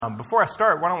Before I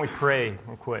start, why don't we pray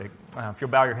real quick? If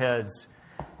you'll bow your heads.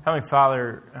 Heavenly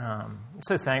Father, I'm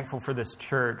so thankful for this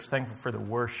church, thankful for the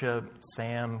worship.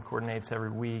 Sam coordinates every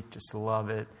week, just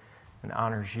love it and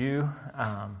honors you.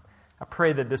 I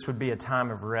pray that this would be a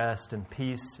time of rest and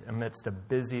peace amidst a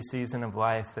busy season of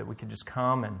life, that we could just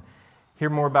come and hear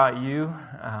more about you,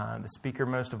 the speaker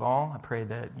most of all. I pray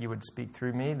that you would speak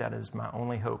through me. That is my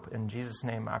only hope. In Jesus'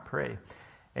 name I pray.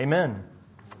 Amen.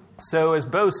 So as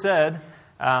Bo said,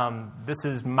 this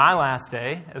is my last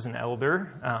day as an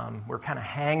elder. We're kind of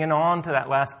hanging on to that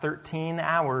last 13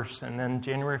 hours, and then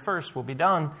January 1st we'll be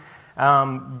done.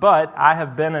 But I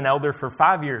have been an elder for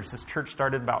 5 years. This church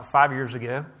started about 5 years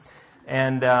ago.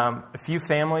 And a few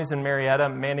families in Marietta,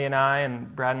 Mandy and I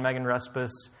and Brad and Megan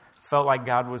Respis, felt like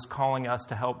God was calling us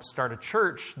to help start a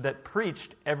church that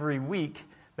preached every week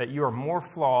that you are more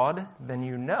flawed than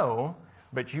you know,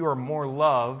 but you are more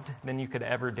loved than you could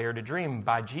ever dare to dream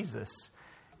by Jesus.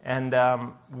 And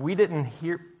we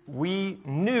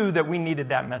knew that we needed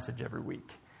that message every week.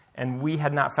 And we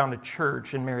had not found a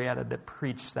church in Marietta that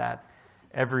preached that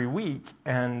every week.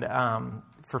 And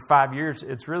for 5 years,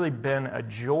 it's really been a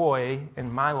joy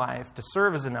in my life to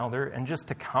serve as an elder and just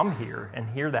to come here and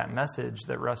hear that message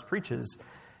that Russ preaches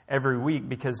every week,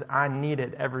 because I need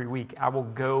it every week. I will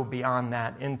go beyond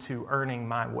that into earning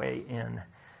my way in.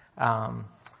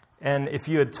 And if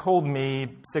you had told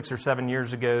me 6 or 7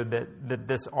 years ago that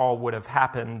this all would have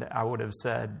happened, I would have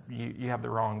said, you have the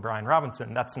wrong Brian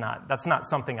Robinson. That's not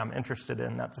something I'm interested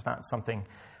in. That's not something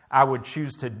I would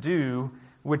choose to do,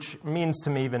 which means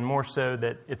to me even more so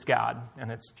that it's God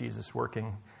and it's Jesus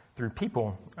working through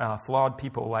people, flawed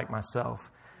people like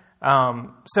myself. So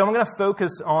I'm going to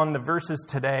focus on the verses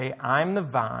today. I'm the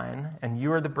vine and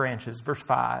you are the branches. Verse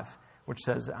 5, which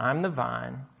says, I'm the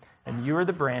vine and you are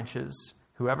the branches.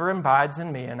 Whoever abides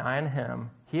in me and I in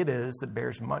him, he it is that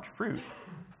bears much fruit.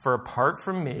 For apart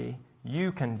from me,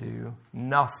 you can do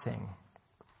nothing.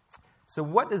 So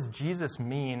what does Jesus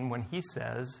mean when he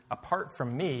says, apart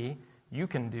from me, you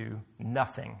can do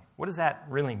nothing? What does that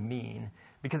really mean?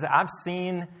 Because I've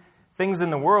seen things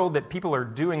in the world that people are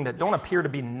doing that don't appear to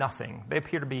be nothing. They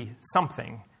appear to be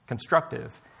something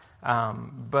constructive.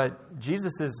 But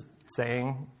Jesus is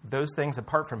saying those things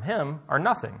apart from him are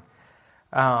nothing.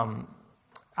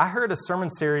 I heard a sermon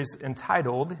series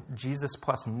entitled Jesus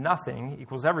Plus Nothing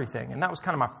Equals Everything, and that was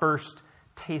kind of my first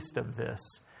taste of this.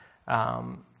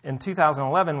 In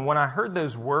 2011, when I heard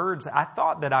those words, I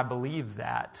thought that I believed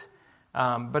that,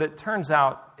 but it turns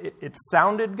out it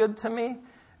sounded good to me,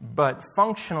 but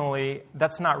functionally,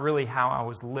 that's not really how I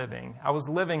was living. I was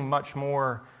living much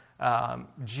more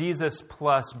Jesus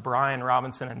plus Brian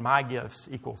Robinson and my gifts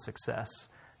equal success,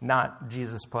 not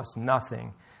Jesus plus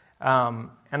nothing.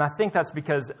 And I think that's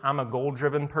because I'm a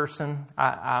goal-driven person.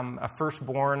 I'm a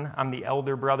firstborn. I'm the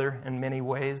elder brother in many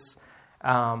ways.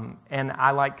 And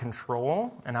I like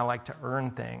control, and I like to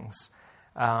earn things.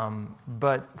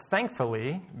 But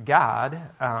thankfully, God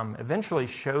eventually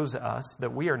shows us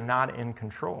that we are not in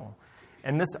control.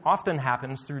 And this often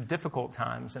happens through difficult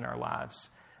times in our lives.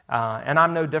 And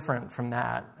I'm no different from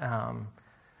that.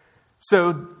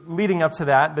 So leading up to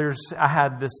that, I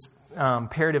had this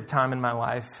period of time in my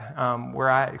life where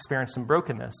I experienced some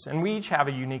brokenness. And we each have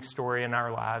a unique story in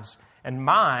our lives. And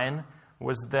mine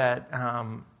was that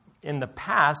in the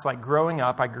past, like growing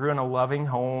up, I grew in a loving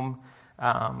home,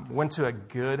 went to a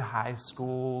good high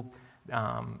school.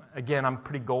 Again, I'm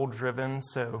pretty goal-driven,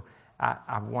 so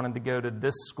I wanted to go to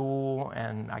this school,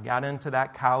 and I got into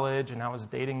that college, and I was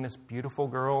dating this beautiful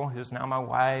girl who's now my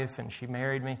wife, and she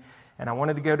married me. And I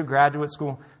wanted to go to graduate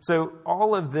school. So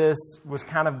all of this was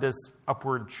kind of this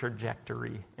upward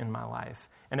trajectory in my life.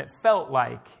 And it felt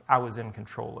like I was in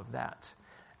control of that.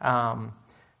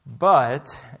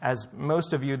 But as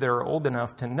most of you that are old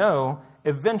enough to know,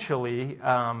 eventually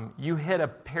you hit a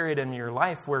period in your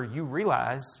life where you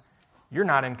realize you're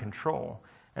not in control.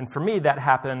 And for me, that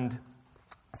happened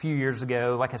a few years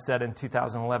ago, like I said, in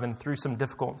 2011, through some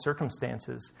difficult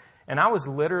circumstances. And I was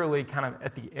literally kind of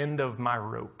at the end of my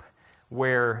rope,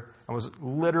 where I was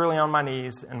literally on my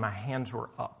knees and my hands were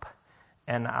up.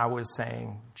 And I was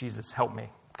saying, Jesus, help me,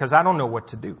 because I don't know what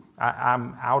to do.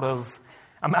 I'm out of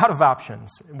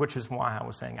options, which is why I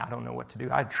was saying I don't know what to do.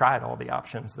 I tried all the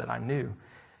options that I knew.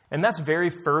 And that's very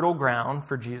fertile ground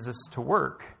for Jesus to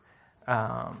work.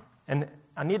 And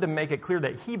I need to make it clear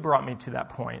that he brought me to that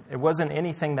point. It wasn't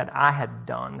anything that I had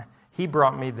done. He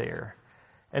brought me there.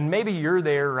 And maybe you're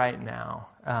there right now.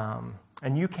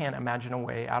 And you can't imagine a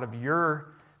way out of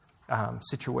your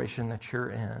situation that you're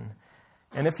in.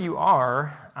 And if you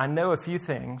are, I know a few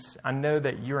things. I know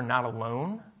that you're not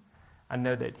alone. I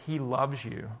know that he loves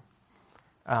you.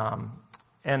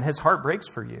 And his heart breaks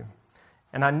for you.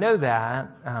 And I know that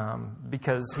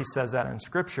because he says that in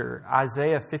Scripture.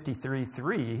 Isaiah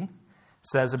 53:3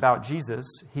 says about Jesus,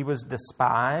 he was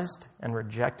despised and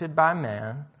rejected by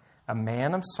man, a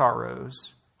man of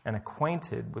sorrows and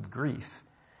acquainted with grief.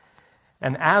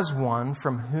 And as one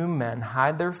from whom men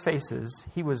hide their faces,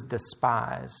 he was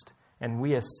despised, and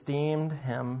we esteemed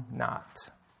him not.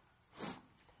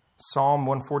 Psalm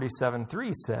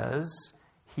 147:3 says,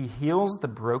 he heals the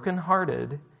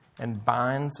brokenhearted and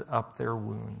binds up their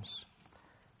wounds.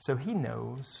 So he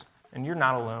knows, and you're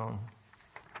not alone.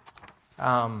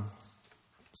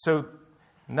 So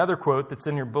another quote that's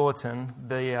in your bulletin,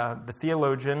 the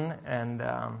theologian and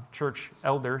church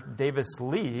elder Davis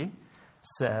Lee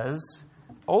says,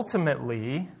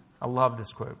 ultimately, I love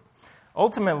this quote,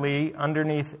 ultimately,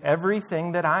 underneath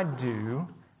everything that I do,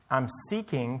 I'm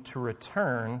seeking to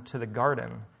return to the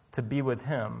garden, to be with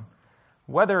him,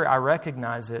 whether I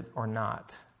recognize it or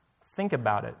not. Think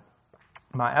about it.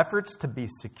 My efforts to be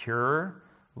secure,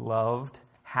 loved,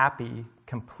 happy,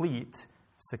 complete,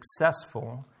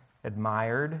 successful,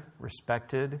 admired,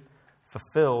 respected,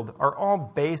 fulfilled are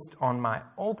all based on my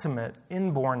ultimate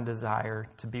inborn desire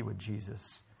to be with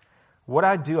Jesus. What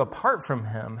I do apart from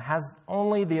him has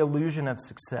only the illusion of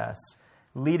success,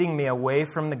 leading me away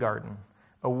from the garden,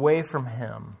 away from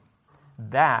him.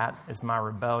 That is my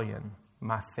rebellion,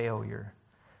 my failure.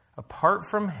 Apart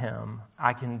from him,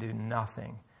 I can do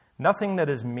nothing, nothing that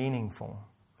is meaningful.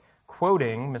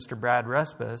 Quoting Mr. Brad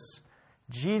Respis,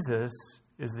 Jesus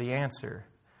is the answer.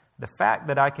 The fact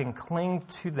that I can cling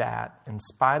to that in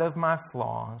spite of my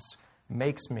flaws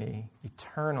makes me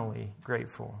eternally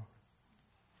grateful.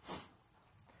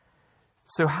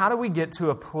 So how do we get to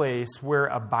a place where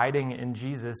abiding in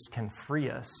Jesus can free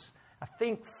us? I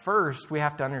think first we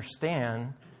have to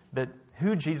understand that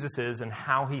who Jesus is and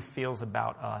how he feels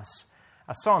about us.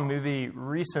 I saw a movie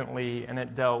recently and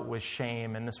it dealt with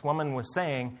shame. And this woman was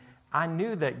saying, I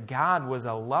knew that God was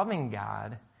a loving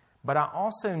God, but I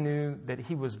also knew that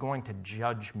he was going to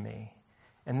judge me.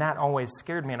 And that always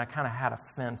scared me, and I kind of had a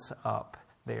fence up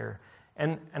there.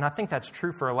 And I think that's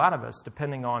true for a lot of us,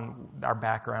 depending on our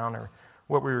background or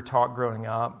what we were taught growing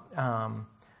up.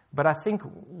 But I think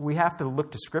we have to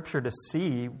look to Scripture to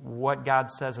see what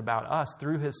God says about us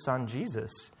through his Son,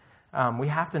 Jesus. We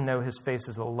have to know his face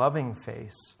is a loving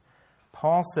face.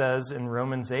 Paul says in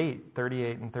Romans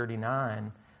 8:38 and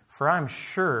 39, for I'm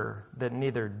sure that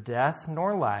neither death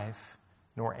nor life,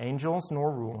 nor angels nor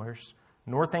rulers,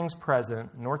 nor things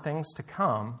present, nor things to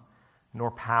come,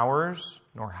 nor powers,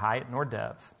 nor height, nor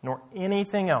depth, nor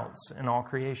anything else in all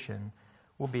creation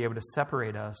will be able to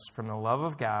separate us from the love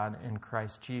of God in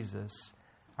Christ Jesus,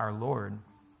 our Lord.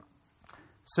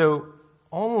 So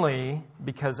only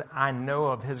because I know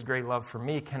of his great love for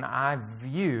me can I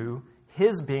view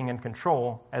his being in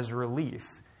control as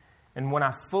relief. And when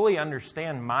I fully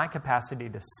understand my capacity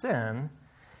to sin,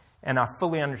 and I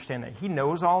fully understand that he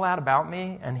knows all that about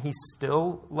me and he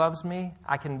still loves me,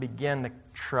 I can begin to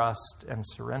trust and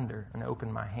surrender and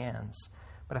open my hands.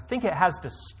 But I think it has to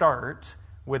start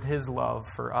with his love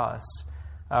for us.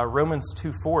 Romans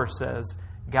 2:4 says,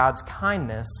 God's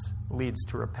kindness leads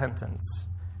to repentance.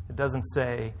 It doesn't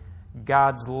say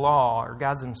God's law or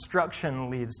God's instruction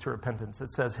leads to repentance. It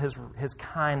says his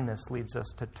kindness leads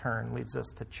us to turn, leads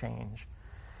us to change.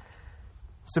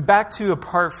 So back to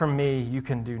apart from me, you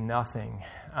can do nothing.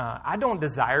 I don't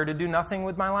desire to do nothing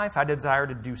with my life. I desire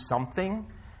to do something.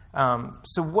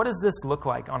 So what does this look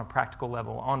like on a practical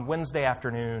level? On Wednesday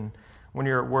afternoon, when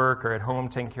you're at work or at home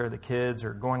taking care of the kids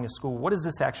or going to school, what does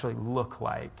this actually look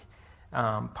like?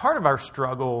 Part of our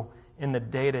struggle in the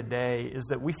day-to-day is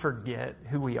that we forget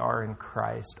who we are in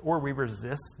Christ, or we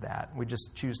resist that. We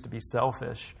just choose to be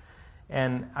selfish.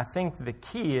 And I think the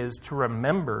key is to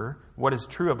remember what is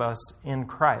true of us in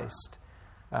Christ.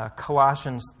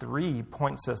 Colossians 3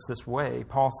 points us this way.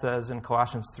 Paul says in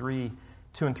Colossians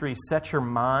 3:2 and 3, set your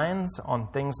minds on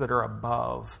things that are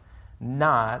above,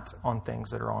 not on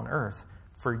things that are on earth.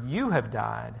 For you have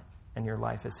died, and your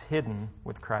life is hidden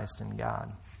with Christ in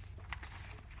God.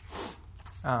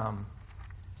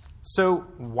 So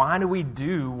why do we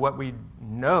do what we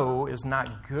know is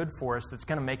not good for us that's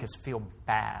going to make us feel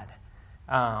bad?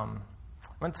 I'm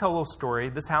going to tell a little story.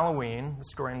 This Halloween, the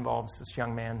story involves this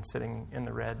young man sitting in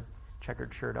the red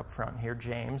checkered shirt up front here,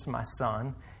 James, my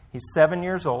son. He's 7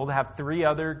 years old. I have 3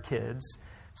 other kids.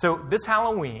 So this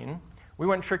Halloween, we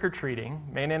went trick-or-treating.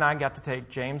 Manny and I got to take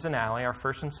James and Allie, our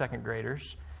first and second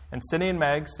graders. And Cindy and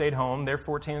Meg stayed home. They're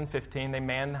 14 and 15. They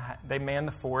manned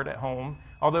the fort at home.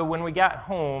 Although when we got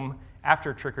home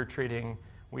after trick-or-treating,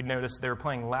 we noticed they were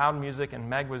playing loud music, and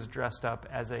Meg was dressed up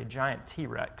as a giant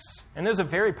T-Rex. And it was a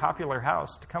very popular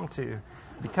house to come to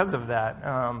because of that.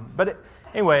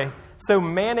 Anyway, so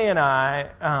Manny and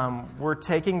I were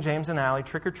taking James and Allie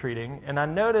trick-or-treating, and I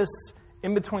noticed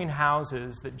in between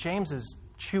houses that James is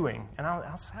chewing. And I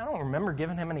don't remember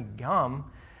giving him any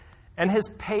gum. And his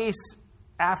pace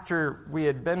after we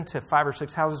had been to 5 or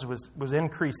 6 houses was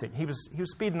increasing. He was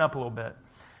speeding up a little bit.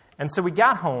 And so we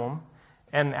got home,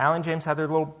 and Allie and James had their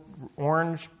little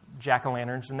orange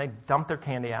jack-o'-lanterns, and they dumped their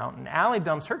candy out. And Allie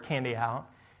dumps her candy out,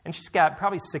 and she's got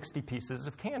probably 60 pieces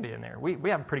of candy in there. We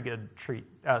have a pretty good street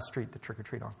to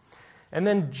trick-or-treat on. And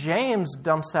then James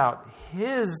dumps out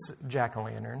his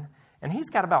jack-o'-lantern, and he's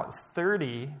got about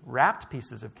 30 wrapped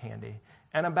pieces of candy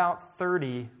and about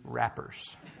 30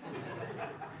 wrappers.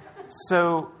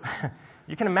 So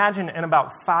you can imagine in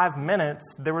about 5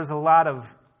 minutes, there was a lot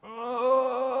of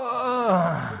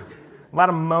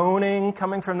moaning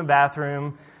coming from the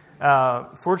bathroom.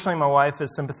 Fortunately, my wife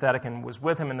is sympathetic and was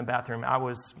with him in the bathroom. I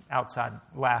was outside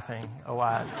laughing a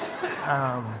lot.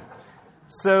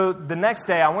 So the next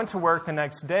day, I went to work the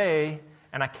next day,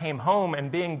 and I came home, and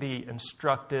being the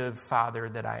instructive father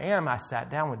that I am, I sat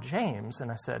down with James, and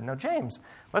I said, "No, James,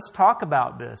 let's talk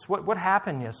about this. What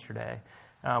happened yesterday?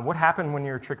 What happened when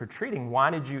you were trick-or-treating?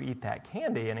 Why did you eat that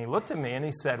candy?" And he looked at me, and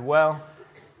he said, "Well,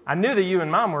 I knew that you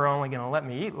and Mom were only going to let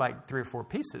me eat like 3 or 4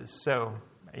 pieces, so,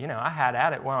 I had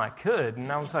at it while I could."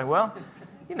 And I was like, "Well,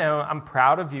 I'm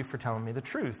proud of you for telling me the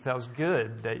truth. That was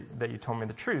good that you told me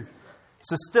the truth."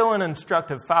 So still in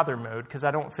instructive father mode, because I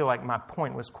don't feel like my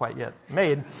point was quite yet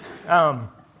made. I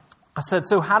said,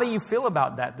 "So how do you feel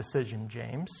about that decision,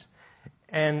 James?"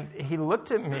 And he looked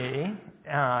at me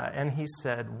and he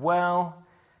said, "Well,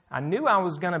 I knew I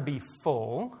was going to be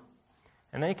full."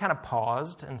 And then he kind of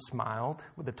paused and smiled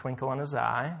with a twinkle in his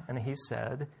eye. And he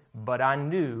said, "But I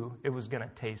knew it was going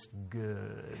to taste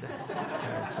good."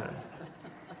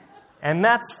 And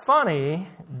that's funny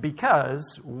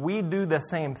because we do the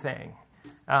same thing.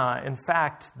 In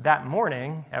fact, that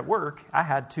morning at work, I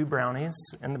had 2 brownies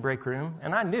in the break room,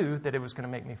 and I knew that it was going to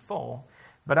make me full,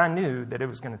 but I knew that it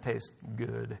was going to taste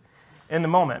good in the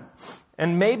moment.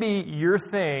 And maybe your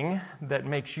thing that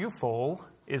makes you full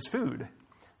is food,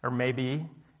 or maybe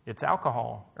it's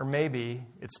alcohol, or maybe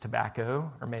it's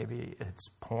tobacco, or maybe it's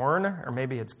porn, or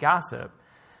maybe it's gossip.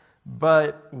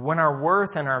 But when our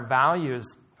worth and our values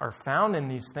are found in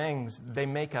these things, they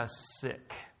make us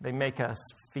sick. They make us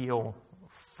feel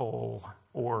full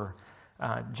or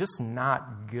just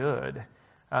not good.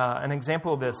 An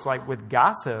example of this, like with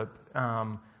gossip,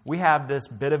 we have this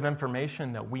bit of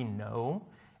information that we know,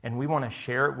 and we want to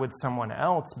share it with someone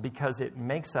else because it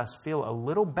makes us feel a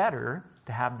little better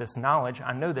to have this knowledge.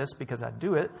 I know this because I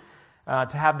do it.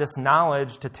 To have this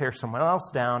knowledge to tear someone else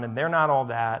down, and they're not all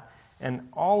that. And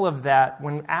all of that,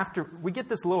 after we get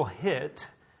this little hit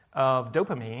of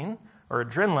dopamine or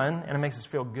adrenaline, and it makes us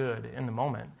feel good in the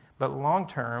moment. But long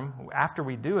term, after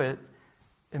we do it,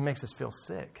 it makes us feel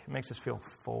sick. It makes us feel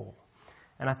full.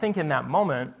 And I think in that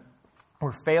moment,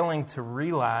 we're failing to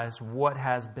realize what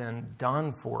has been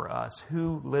done for us,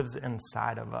 who lives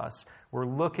inside of us. We're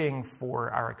looking for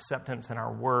our acceptance and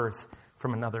our worth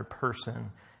from another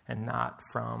person and not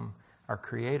from our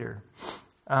Creator.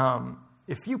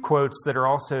 A few quotes that are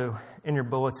also in your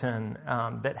bulletin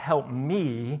that help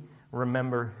me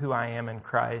remember who I am in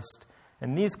Christ.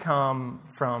 And these come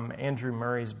from Andrew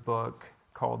Murray's book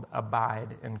called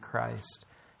Abide in Christ.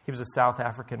 He was a South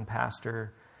African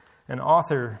pastor and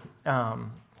author.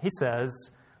 He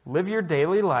says, "Live your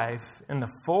daily life in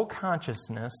the full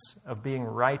consciousness of being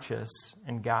righteous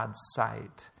in God's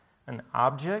sight, an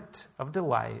object of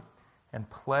delight and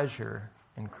pleasure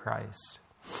in Christ."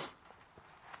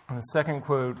 And the second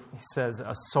quote, he says,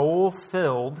 "A soul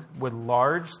filled with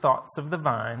large thoughts of the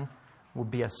vine will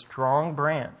be a strong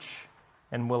branch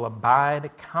and will abide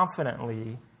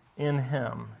confidently in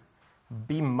Him.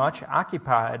 Be much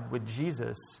occupied with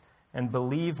Jesus and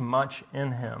believe much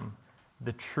in Him,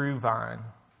 the true vine."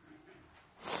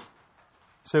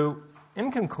 So,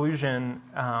 in conclusion,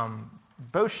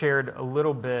 Bo shared a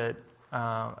little bit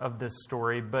of this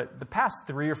story, but the past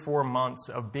 3 or 4 months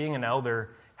of being an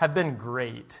elder have been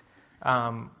great.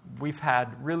 We've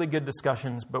had really good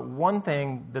discussions, but one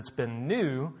thing that's been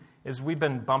new is we've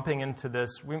been bumping into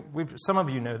this. Some of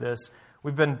you know this.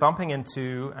 We've been bumping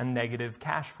into a negative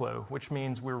cash flow, which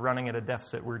means we're running at a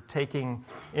deficit. We're taking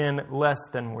in less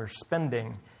than we're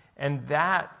spending. And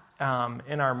that,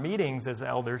 in our meetings as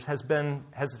elders, has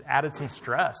added some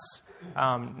stress.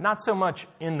 Not so much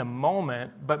in the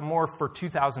moment, but more for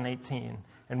 2018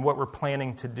 and what we're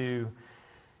planning to do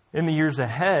in the years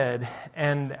ahead.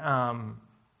 And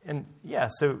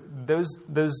So those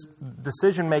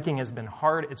decision making has been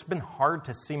hard. It's been hard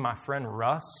to see my friend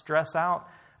Russ stress out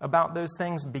about those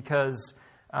things because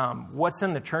what's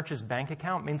in the church's bank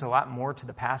account means a lot more to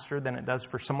the pastor than it does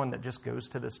for someone that just goes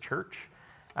to this church.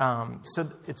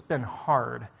 So it's been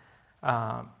hard.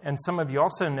 And some of you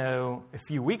also know a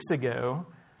few weeks ago,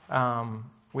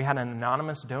 we had an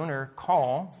anonymous donor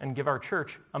call and give our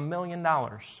church $1 million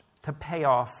to pay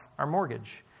off our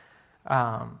mortgage.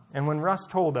 And when Russ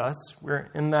told us, we're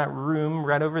in that room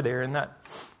right over there, in that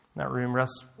room,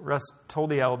 Russ told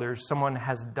the elders, someone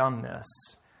has done this.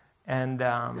 And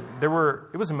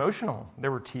it was emotional.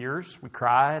 There were tears. We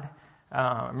cried.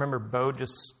 I remember Bo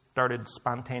just started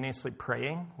spontaneously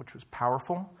praying, which was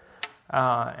powerful.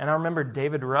 And I remember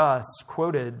David Russ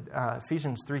quoted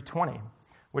Ephesians 3:20,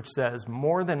 which says,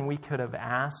 more than we could have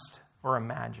asked or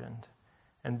imagined.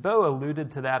 And Bo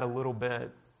alluded to that a little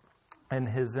bit in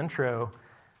his intro,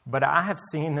 but I have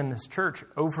seen in this church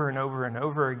over and over and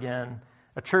over again,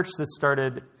 a church that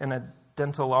started in a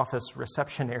dental office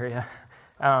reception area.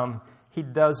 He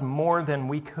does more than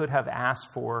we could have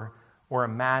asked for or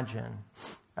imagined.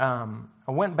 I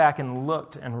went back and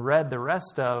looked and read the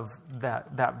rest of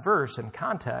that verse in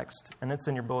context, and it's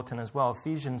in your bulletin as well.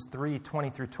 Ephesians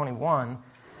 3:20-21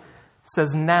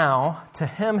 says, now to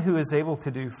him who is able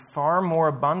to do far more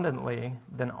abundantly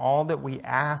than all that we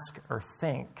ask or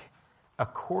think,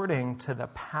 according to the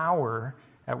power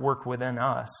at work within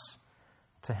us,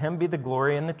 to him be the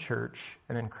glory in the church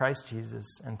and in Christ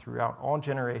Jesus and throughout all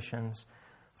generations,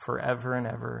 forever and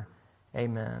ever.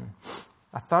 Amen.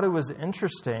 I thought it was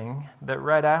interesting that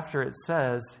right after it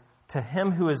says, to him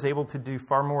who is able to do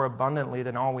far more abundantly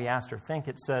than all we ask or think,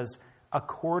 it says,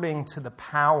 according to the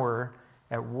power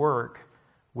at work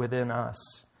within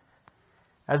us.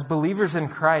 As believers in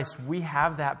Christ, we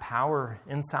have that power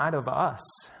inside of us.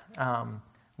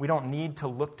 We don't need to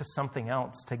look to something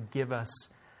else to give us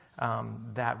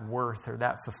that worth or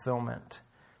that fulfillment.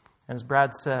 And as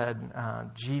Brad said,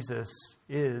 Jesus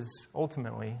is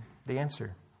ultimately the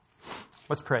answer.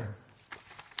 Let's pray.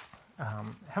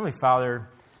 Heavenly Father,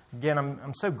 again,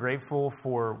 I'm so grateful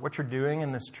for what you're doing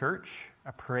in this church.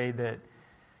 I pray that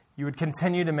you would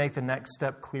continue to make the next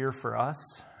step clear for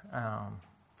us.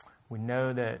 We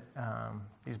know that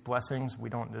these blessings we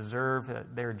don't deserve,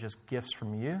 that they're just gifts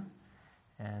from you.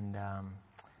 And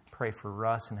pray for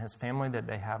Russ and his family that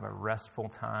they have a restful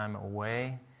time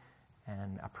away.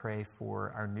 And I pray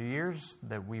for our New Year's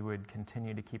that we would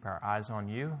continue to keep our eyes on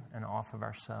you and off of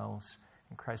ourselves.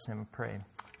 In Christ's name we pray.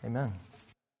 Amen.